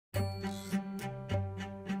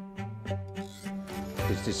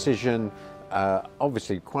his decision,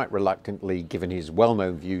 obviously quite reluctantly, given his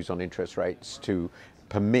well-known views on interest rates, to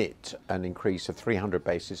permit an increase of 300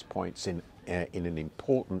 basis points in an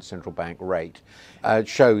important central bank rate,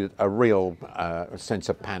 showed a real sense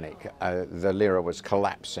of panic. The lira was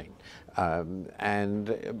collapsing. And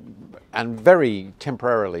very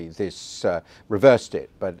temporarily this reversed it,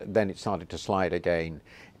 but then it started to slide again,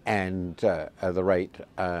 and the rate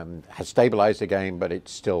has stabilized again, but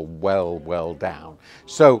it's still well down.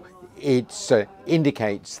 So it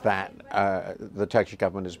indicates that the Turkish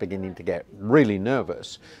government is beginning to get really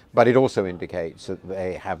nervous, but it also indicates that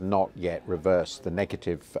they have not yet reversed the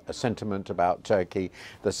negative sentiment about Turkey,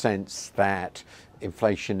 the sense that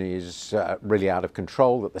inflation is really out of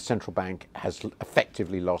control, that the central bank has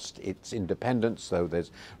effectively lost its independence, though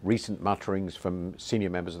there's recent mutterings from senior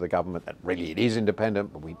members of the government that really it is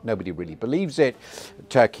independent, but nobody really believes it.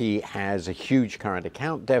 Turkey has a huge current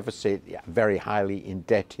account deficit, very highly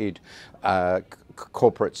indebted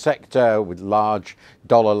corporate sector with large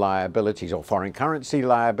dollar liabilities or foreign currency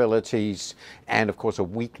liabilities, and of course a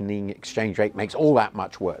weakening exchange rate makes all that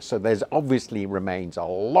much worse. So there's obviously remains a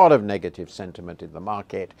lot of negative sentiment in the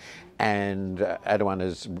market, and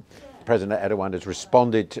President Erdogan has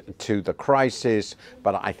responded to the crisis,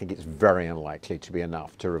 but I think it's very unlikely to be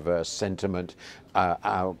enough to reverse sentiment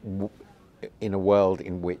in a world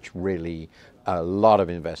in which really a lot of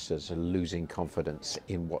investors are losing confidence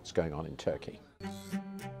in what's going on in Turkey.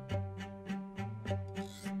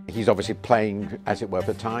 He's obviously playing, as it were,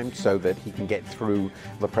 for time so that he can get through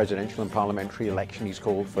the presidential and parliamentary election he's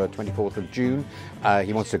called for 24th of June.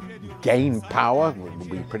 He wants to gain power, will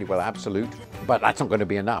be pretty well absolute, but that's not going to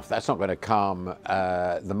be enough. That's not going to calm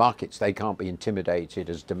the markets. They can't be intimidated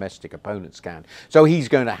as domestic opponents can. So he's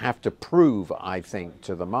going to have to prove, I think,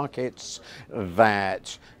 to the markets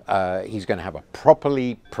that he's going to have a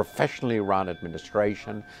properly, professionally run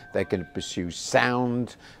administration. They're going to pursue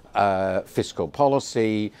sound fiscal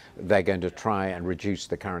policy. They're going to try and reduce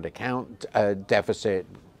the current account deficit.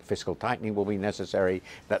 Fiscal tightening will be necessary,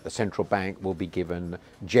 that the central bank will be given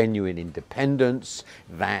genuine independence,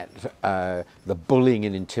 that the bullying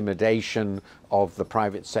and intimidation of the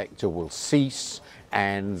private sector will cease,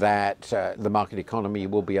 and that the market economy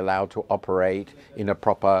will be allowed to operate in a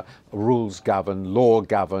proper rules-governed,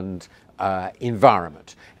 law-governed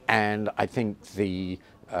environment. And I think the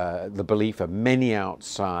belief of many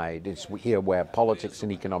outside is here where politics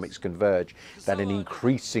and economics converge, that an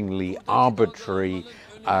increasingly arbitrary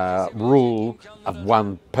rule of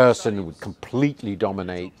one person who would completely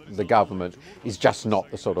dominate the government is just not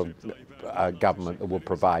the sort of government that will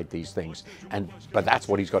provide these things. But that's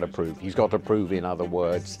what he's got to prove. He's got to prove, in other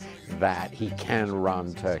words, that he can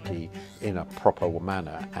run Turkey in a proper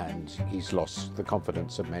manner, and he's lost the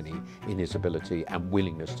confidence of many in his ability and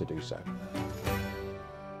willingness to do so.